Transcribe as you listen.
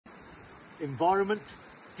environment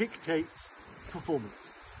dictates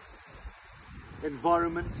performance.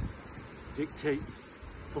 Environment dictates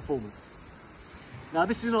performance. Now,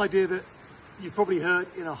 this is an idea that you've probably heard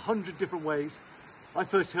in 100 different ways. I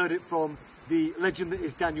first heard it from the legend that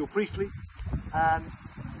is Daniel Priestley, and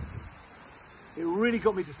it really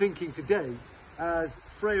got me to thinking today as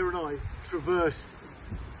Freya and I traversed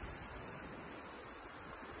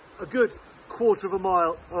a good quarter of a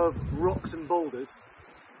mile of rocks and boulders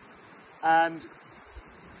and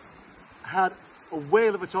had a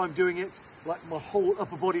whale of a time doing it. Like, my whole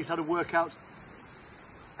upper body's had a workout.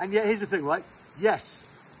 And yet, here's the thing, right? Yes,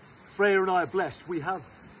 Freya and I are blessed. We have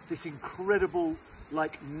this incredible,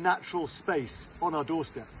 like, natural space on our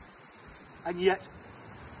doorstep. And yet,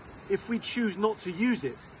 if we choose not to use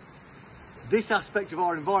it, this aspect of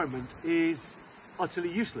our environment is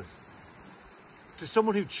utterly useless. To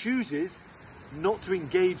someone who chooses not to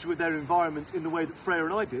engage with their environment in the way that Freya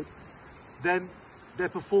and I did, then their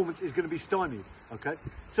performance is going to be stymied, okay?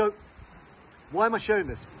 So, why am I sharing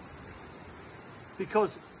this?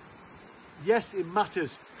 Because, yes, it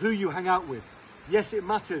matters who you hang out with. Yes, it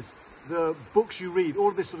matters the books you read, all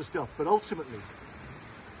of this sort of stuff. But ultimately,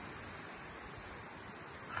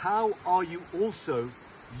 how are you also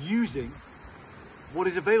using what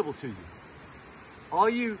is available to you? Are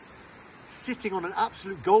you sitting on an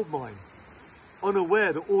absolute gold mine,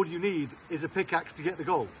 unaware that all you need is a pickaxe to get the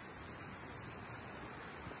gold?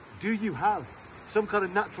 Do you have some kind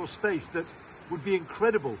of natural space that would be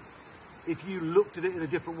incredible if you looked at it in a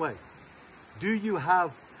different way? Do you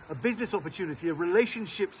have a business opportunity, a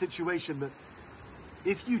relationship situation that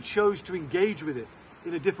if you chose to engage with it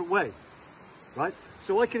in a different way, right?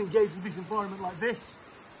 So I can engage with this environment like this.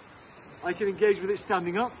 I can engage with it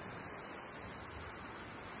standing up.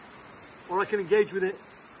 Or I can engage with it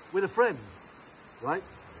with a friend, right?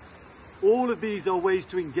 All of these are ways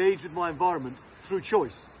to engage with my environment through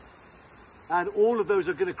choice. And all of those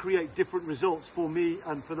are going to create different results for me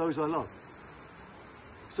and for those I love.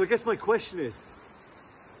 So I guess my question is,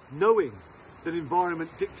 knowing that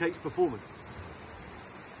environment dictates performance,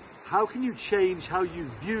 how can you change how you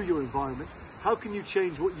view your environment? How can you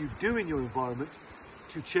change what you do in your environment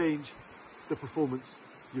to change the performance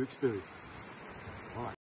you experience? All right.